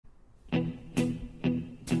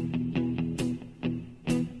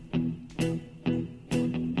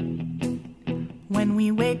When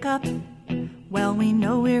we wake up, well, we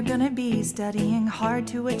know we're gonna be studying hard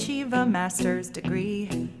to achieve a master's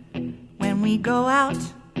degree. When we go out,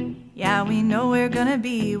 yeah, we know we're gonna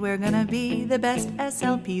be the best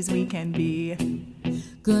SLPs we can be.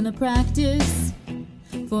 Gonna practice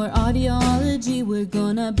for audiology, we're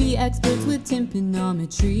gonna be experts with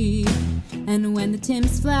tympanometry. And when the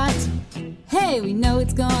Tim's flat, hey, we know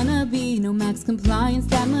it's gonna be no max compliance,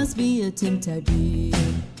 that must be a Tim type B.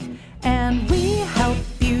 And we help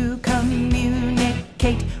you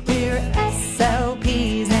communicate, we're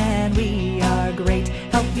SLPs and we are great.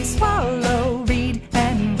 Help you swallow, read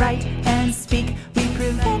and write and speak, we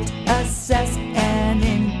prevent, assess and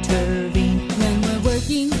intervene. When we're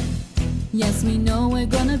working, yes, we know we're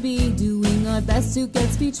gonna be doing our best to get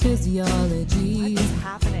speech physiology. What is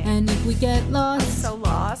happening? And if we get lost, I'm so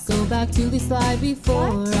lost. Go back to the slide before.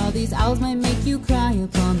 What? All these owls might make you cry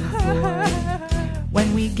upon the floor.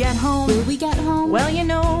 When we get home, will we get home? Well, you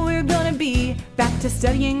know we're gonna be back to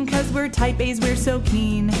studying, cause we're type A's, we're so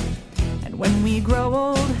keen. And when we grow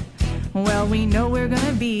old, well, we know we're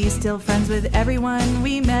gonna be still friends with everyone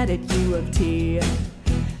we met at UofT.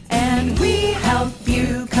 And we help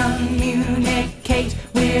you communicate,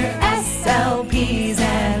 we're SLPs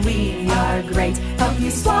and we are great. Help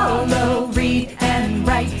you swallow, read and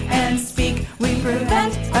write and speak, we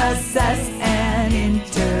prevent, assess and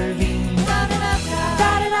intervene.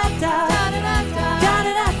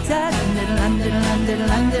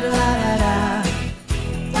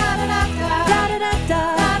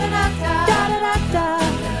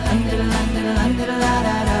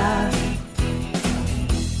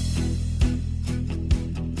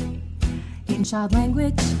 In child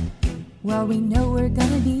language, well, we know we're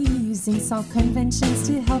gonna be using solved conventions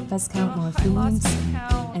to help us count morphemes.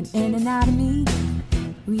 And in anatomy,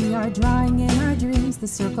 we are drawing in our dreams the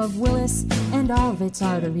circle of Willis and all of its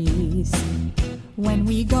arteries. When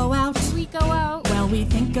we go out, well, we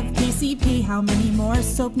think of PCP. How many more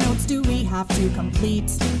soap notes do we have to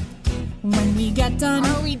complete? When we get done,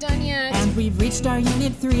 are we done yet? And we've reached our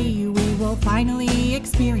unit 3, we will finally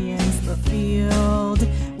experience the field.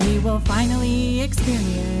 We will finally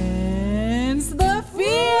experience the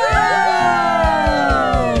field.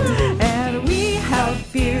 And we help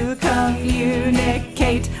you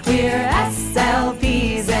communicate, we're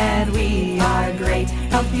SLPs and we are great.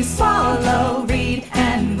 Help you swallow, read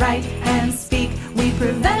and write and speak, we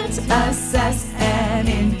prevent, assess and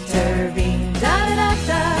intervene.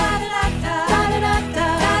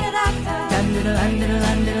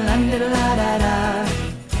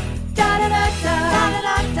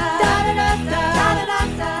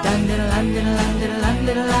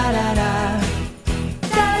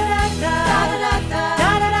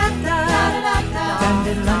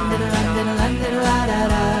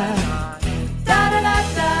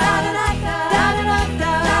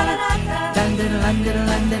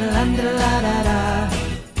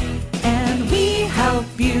 And we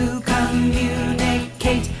help you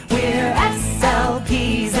communicate, we're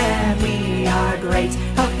SLPs and we are great.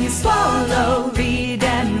 Help you swallow, read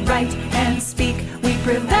and write and speak, we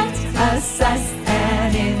prevent, assess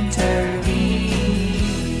and intervene.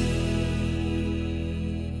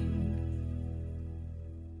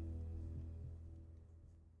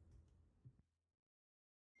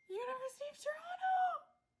 University of Toronto.